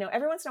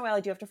 every once in a while I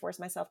do have to force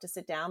myself to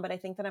sit down, but I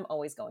think that I'm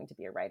always going to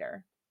be a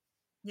writer.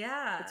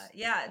 Yeah.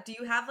 Do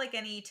you have like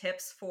any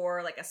tips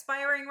for like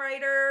aspiring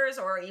writers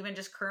or even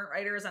just current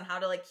writers on how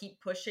to like keep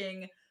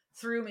pushing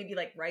through maybe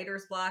like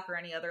writer's block or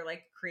any other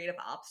like creative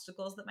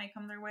obstacles that might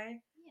come their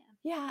way?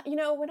 Yeah.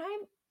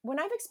 When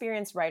I've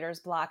experienced writer's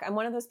block, I'm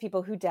one of those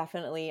people who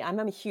I'm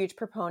a huge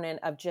proponent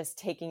of just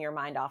taking your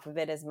mind off of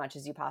it as much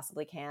as you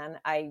possibly can.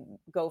 I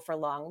go for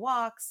long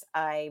walks.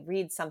 I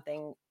read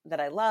something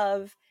that I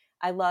love.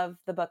 I love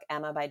the book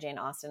Emma by Jane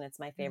Austen. It's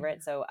my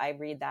favorite. So I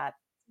read that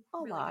a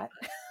lot.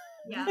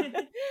 Yeah.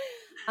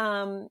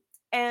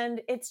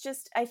 And it's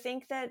just, I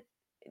think that,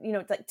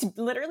 it's like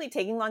literally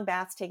taking long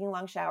baths, taking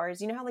long showers.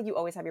 You know how like you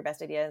always have your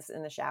best ideas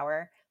in the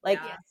shower? Like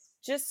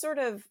just sort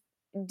of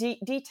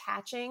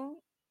detaching.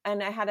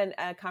 And I had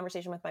a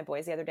conversation with my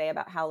boys the other day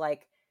about how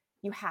like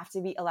you have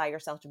to allow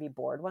yourself to be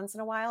bored once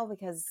in a while,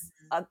 because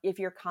if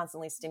you're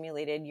constantly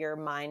stimulated, your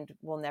mind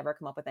will never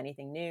come up with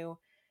anything new,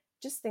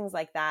 just things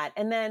like that.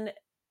 And then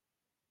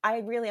I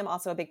really am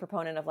also a big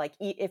proponent of like,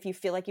 if you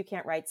feel like you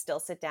can't write, still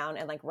sit down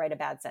and like write a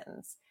bad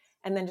sentence,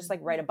 and then just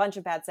like write a bunch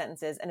of bad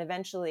sentences, and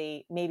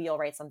eventually maybe you'll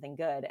write something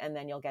good, and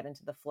then you'll get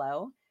into the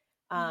flow.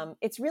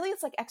 It's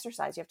like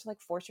exercise. You have to like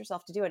force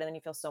yourself to do it, and then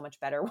you feel so much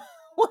better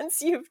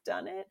once you've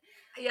done it.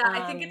 Yeah,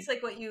 I think it's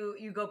like what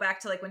you go back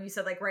to, like when you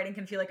said like writing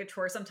can feel like a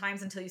chore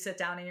sometimes until you sit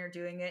down and you're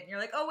doing it and you're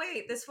like, oh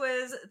wait, this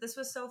was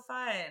so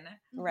fun.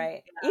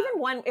 Right.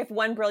 Even if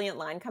one brilliant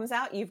line comes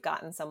out, you've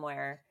gotten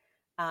somewhere.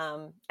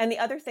 And the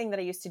other thing that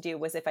I used to do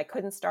was, if I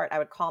couldn't start, I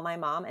would call my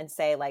mom and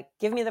say like,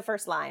 give me the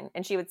first line.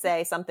 And she would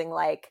say something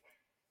like,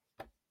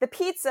 the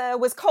pizza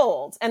was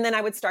cold. And then I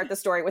would start the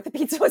story with the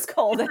pizza was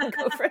cold and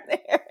go from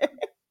there.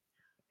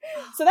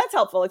 So that's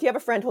helpful. If you have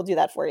a friend who'll do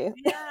that for you.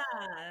 Yeah,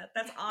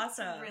 that's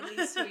awesome.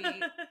 Really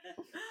sweet.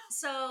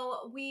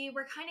 So we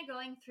were kind of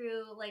going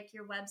through like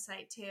your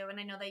website too, and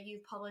I know that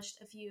you've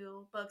published a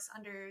few books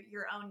under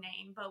your own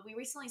name, but we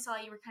recently saw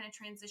you were kind of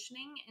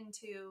transitioning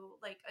into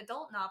like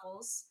adult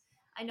novels.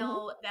 I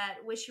know that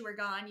Wish You Were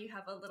Gone, you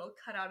have a little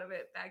cutout of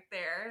it back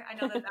there. I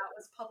know that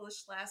was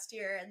published last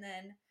year, and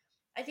then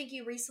I think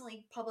you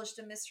recently published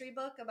a mystery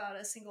book about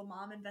a single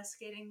mom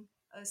investigating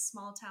a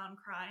small town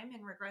crime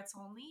in Regrets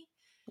Only.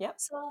 Yep.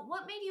 So,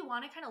 what made you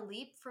want to kind of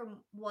leap from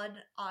one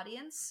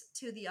audience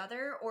to the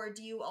other, or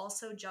do you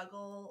also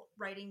juggle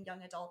writing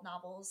young adult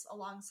novels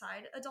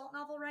alongside adult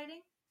novel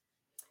writing?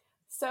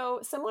 So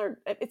similar,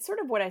 it's sort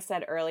of what I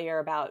said earlier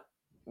about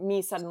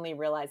me suddenly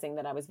realizing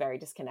that I was very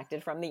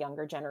disconnected from the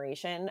younger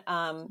generation.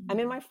 I'm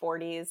in my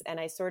 40s,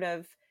 and I sort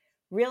of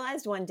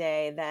realized one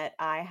day that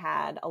I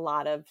had a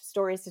lot of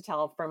stories to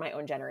tell for my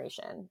own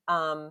generation.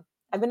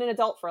 I've been an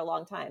adult for a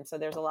long time, so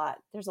there's a lot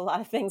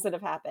of things that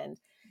have happened.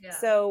 Yeah.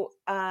 So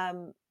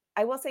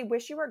I will say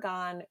Wish You Were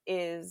Gone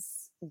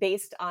is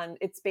based on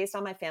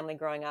my family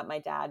growing up. My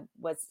dad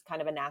was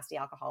kind of a nasty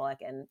alcoholic,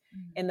 and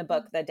in the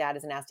book, the dad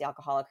is a nasty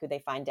alcoholic who they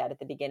find dead at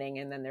the beginning,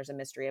 and then there's a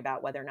mystery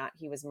about whether or not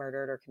he was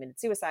murdered or committed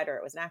suicide or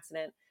it was an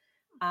accident.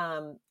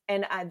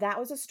 That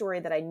was a story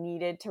that I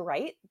needed to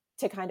write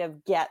to kind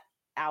of get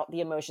out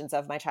the emotions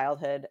of my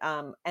childhood.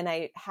 And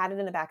I had it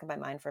in the back of my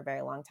mind for a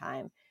very long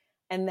time.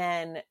 And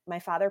then my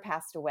father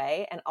passed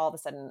away, and all of a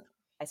sudden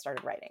I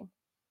started writing.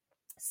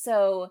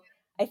 So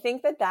I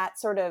think that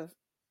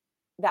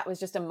was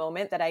just a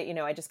moment that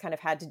I just kind of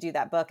had to do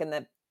that book,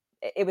 and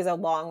it was a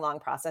long, long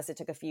process. It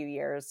took a few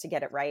years to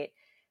get it right.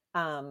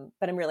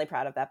 But I'm really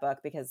proud of that book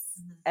because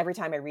every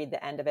time I read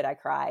the end of it, I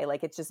cry.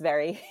 Like, it's just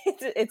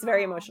it's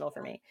very emotional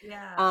for me.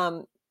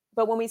 Yeah.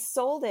 But when we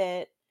sold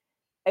it,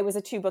 it was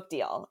a 2-book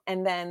deal.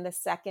 And then the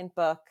second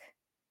book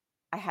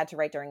I had to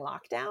write during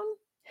lockdown.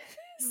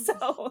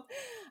 So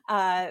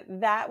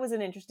that was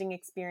an interesting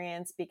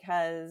experience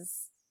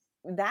because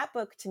that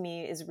book to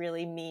me is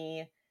really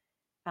me.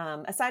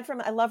 Aside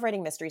from, I love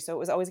writing mystery, so it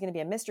was always going to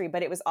be a mystery,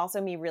 but it was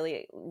also me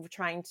really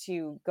trying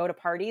to go to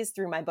parties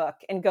through my book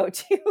and go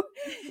to,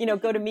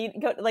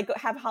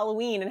 have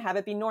Halloween and have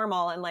it be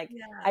normal. And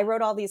I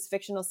wrote all these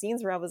fictional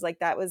scenes where I was like,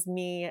 that was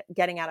me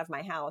getting out of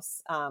my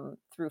house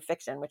through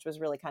fiction, which was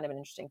really kind of an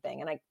interesting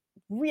thing. And I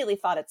really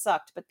thought it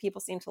sucked, but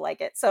people seemed to like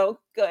it.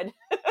 So good.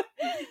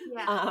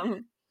 Yeah.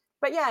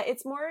 But yeah,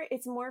 it's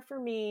more for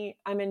me.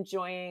 I'm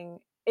enjoying,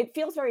 it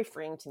feels very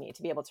freeing to me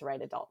to be able to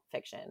write adult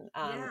fiction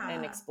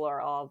and explore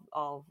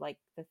all like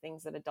the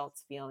things that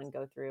adults feel and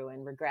go through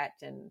and regret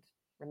and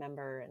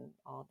remember and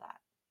all of that.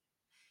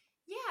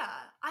 Yeah,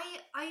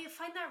 I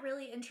find that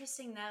really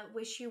interesting that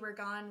Wish You Were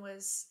Gone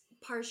was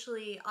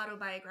partially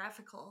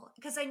autobiographical,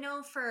 because I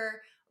know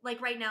for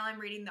like right now I'm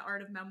reading The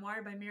Art of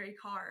Memoir by Mary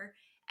Carr,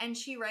 and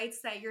she writes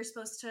that you're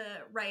supposed to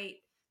write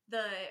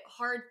the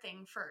hard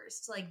thing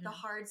first, like the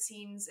hard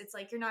scenes. It's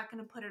like you're not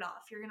going to put it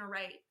off. You're going to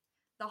write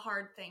the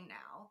hard thing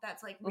now.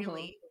 That's like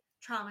really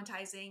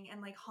traumatizing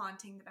and like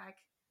haunting the back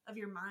of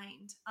your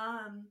mind.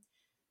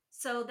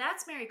 So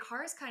that's Mary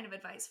Carr's kind of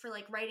advice for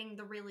like writing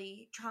the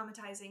really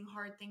traumatizing,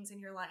 hard things in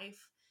your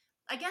life.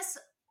 I guess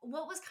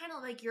what was kind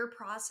of like your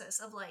process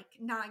of like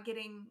not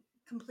getting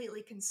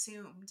completely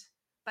consumed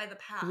by the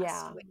past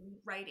Yeah. when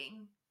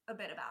writing a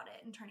bit about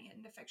it and turning it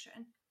into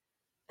fiction?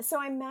 So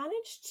I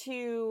managed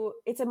to,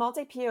 it's a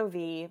multi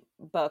POV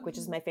book, which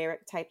is my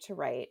favorite type to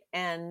write.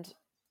 And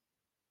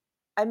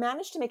I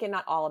managed to make it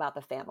not all about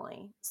the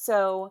family.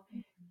 So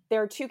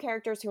there are 2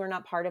 characters who are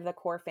not part of the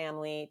core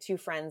family, 2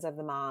 friends of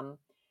the mom.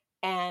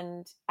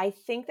 And I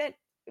think that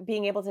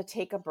being able to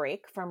take a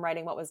break from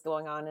writing what was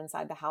going on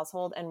inside the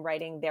household and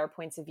writing their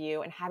points of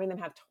view and having them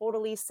have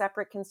totally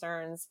separate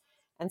concerns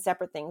and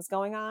separate things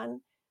going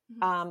on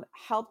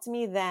helped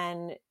me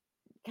then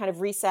kind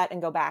of reset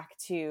and go back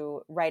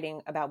to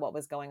writing about what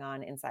was going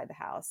on inside the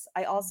house.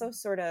 I also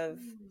sort of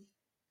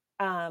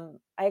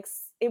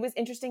it was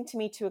interesting to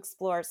me to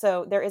explore.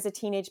 So there is a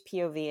teenage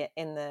POV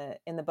in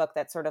the book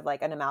that's sort of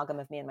like an amalgam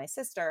of me and my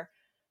sister,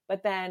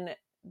 but then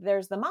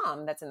there's the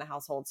mom that's in the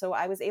household. So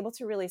I was able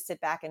to really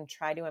sit back and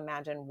try to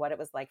imagine what it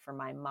was like for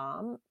my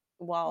mom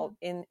while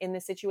in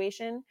the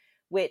situation,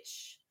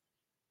 which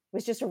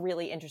was just a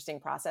really interesting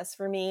process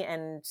for me.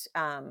 And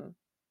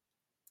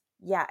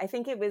yeah, I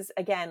think it was,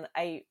 again,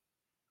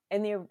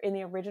 in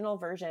the original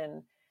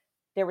version,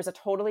 there was a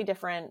totally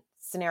different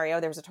scenario.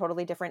 There was a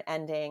totally different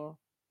ending.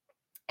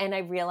 And I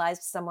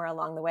realized somewhere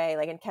along the way,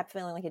 and kept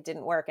feeling like it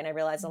didn't work. And I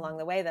realized along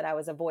the way that I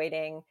was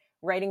avoiding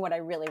writing what I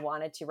really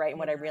wanted to write and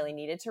what I really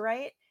needed to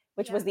write,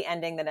 which was the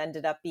ending that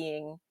ended up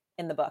being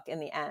in the book in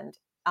the end.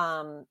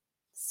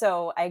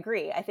 So I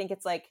agree. I think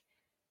it's like,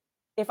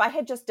 if I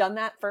had just done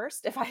that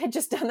first, if I had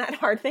just done that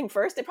hard thing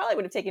first, it probably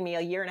would have taken me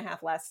a year and a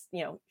half less,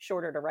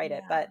 shorter to write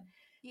it. But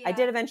I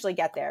did eventually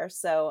get there.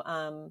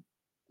 So,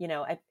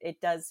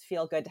 it does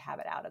feel good to have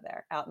it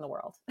out in the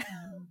world.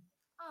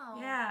 Oh,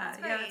 yeah,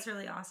 that's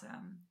really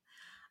awesome.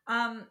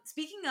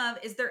 Speaking of,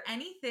 is there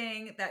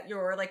anything that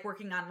you're like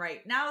working on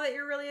right now that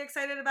you're really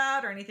excited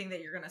about, or anything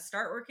that you're going to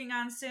start working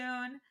on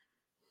soon?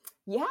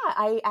 Yeah,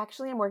 I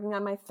actually am working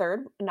on my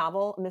 3rd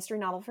novel, mystery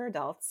novel for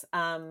adults.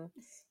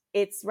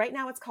 Right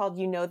now it's called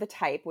You Know the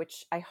Type,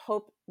 which I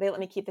hope they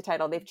let me keep the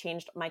title. They've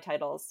changed my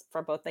titles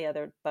for both the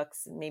other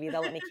books. Maybe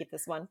they'll let me keep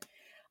this one.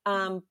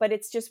 But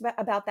it's just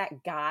about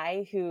that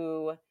guy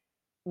who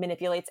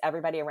manipulates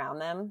everybody around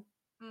them,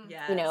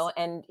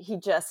 and he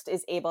just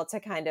is able to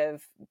kind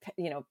of,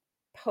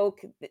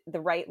 poke the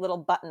right little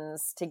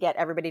buttons to get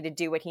everybody to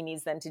do what he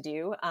needs them to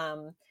do.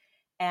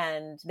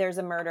 and there's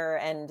a murder,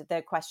 and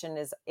the question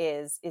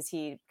is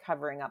he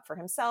covering up for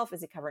himself?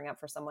 Is he covering up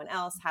for someone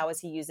else? How is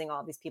he using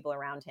all these people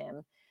around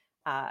him?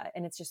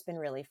 And it's just been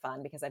really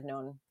fun because I've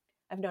known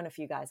a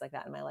few guys like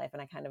that in my life,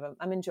 and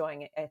I'm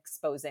enjoying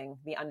exposing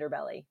the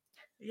underbelly.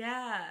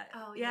 Yeah.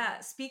 Oh, yeah. yeah.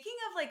 Speaking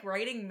of like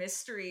writing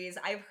mysteries,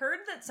 I've heard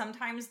that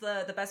sometimes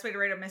the best way to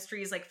write a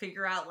mystery is like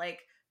figure out like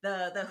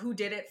the who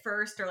did it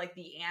first, or like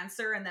the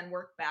answer, and then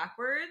work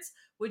backwards.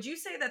 Would you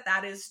say that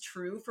that is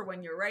true for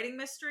when you're writing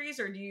mysteries,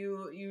 or do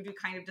you do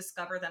kind of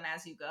discover them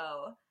as you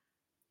go?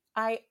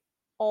 I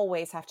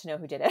always have to know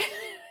who did it.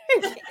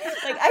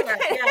 Like I Sure,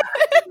 can't.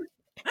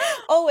 yeah.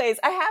 Always.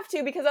 I have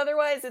to, because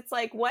otherwise it's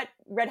like, what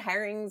red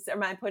herrings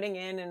am I putting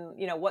in,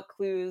 and what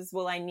clues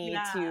will I need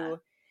Yeah.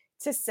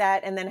 to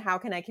set, and then how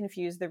can I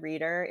confuse the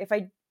reader? If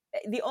I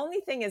The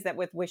only thing is that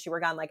with Wish You Were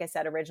Gone, like I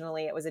said,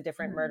 originally it was a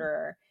different Mhm.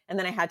 murderer, and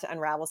then I had to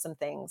unravel some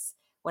things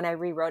when I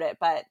rewrote it,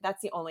 but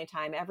that's the only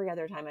time. Every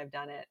other time I've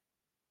done it,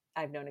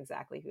 I've known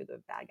exactly who the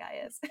bad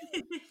guy is.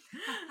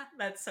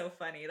 That's so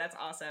funny. That's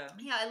awesome.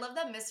 Yeah, I love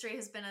that mystery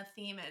has been a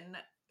theme in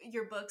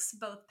your books,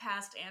 both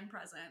past and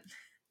present.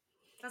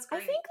 That's I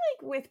great. think,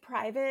 like, with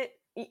Private,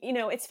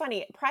 it's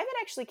funny. Private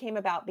actually came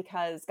about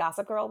because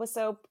Gossip Girl was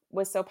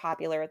so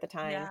popular at the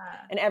time,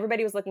 Yeah. and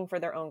everybody was looking for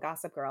their own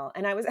Gossip Girl.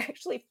 And I was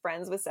actually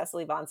friends with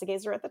Cecily von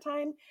Segazer at the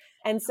time,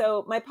 and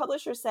so my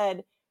publisher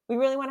said, "We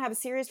really want to have a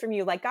series from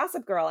you, like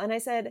Gossip Girl." And I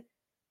said,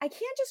 "I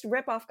can't just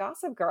rip off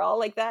Gossip Girl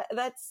like that.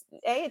 That's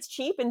A, it's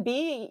cheap, and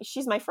B,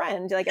 she's my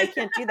friend. Like, I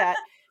can't do that."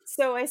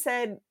 So I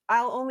said,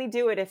 "I'll only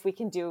do it if we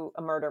can do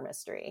a murder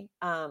mystery."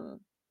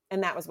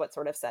 And that was what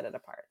sort of set it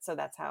apart. So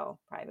that's how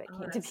Private Oh,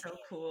 came to that's be. so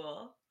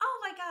cool. Oh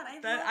my god, I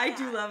That love I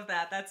do that. love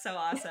that. That's so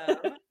awesome.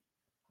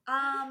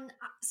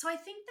 So I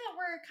think that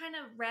we're kind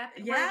of we're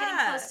getting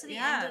Yeah, close to the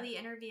end yeah. of the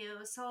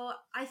interview. So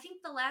I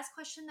think the last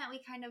question that we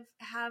kind of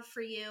have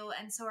for you,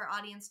 and so our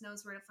audience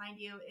knows where to find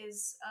you,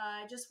 is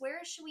just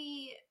where should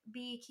we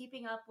be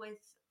keeping up with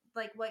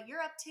like what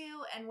you're up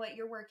to and what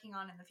you're working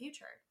on in the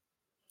future?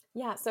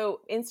 Yeah,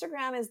 so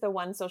Instagram is the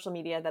one social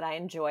media that I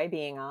enjoy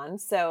being on.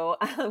 So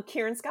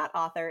Kieran Scott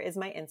Author is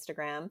my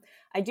Instagram.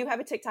 I do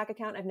have a TikTok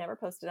account I've never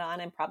posted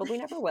on and probably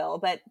never will,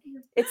 but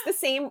it's the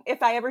same.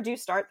 If I ever do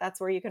start, that's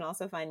where you can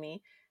also find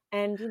me.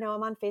 And, I'm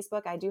on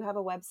Facebook. I do have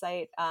a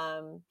website.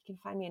 You can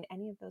find me in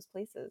any of those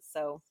places.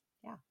 So,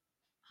 yeah.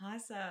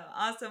 Awesome.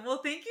 Awesome.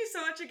 Well, thank you so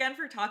much again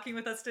for talking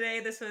with us today.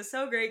 This was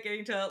so great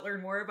getting to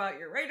learn more about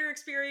your writer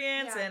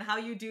experience Yeah. and how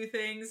you do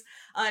things,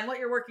 and what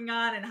you're working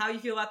on and how you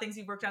feel about things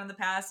you've worked on in the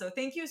past. So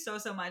thank you so,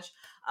 so much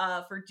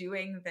for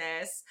doing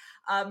this.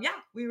 Yeah,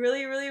 we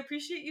really, really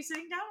appreciate you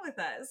sitting down with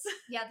us.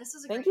 Yeah, this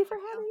was a Thank great you for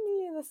interview.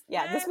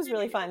 having me. This was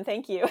really Yay. fun.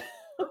 Thank you.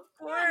 Of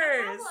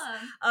Yeah, no course.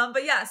 problem.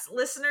 But yes,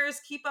 listeners,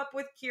 keep up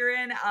with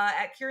Kieran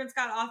at Kieran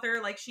Scott Author,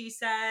 like she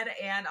said,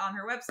 and on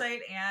her website.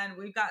 And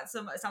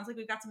it sounds like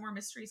we've got some more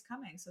mysteries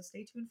coming. So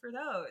stay tuned for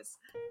those.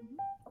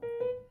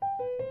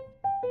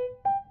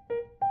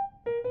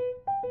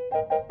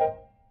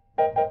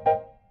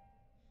 Mhm.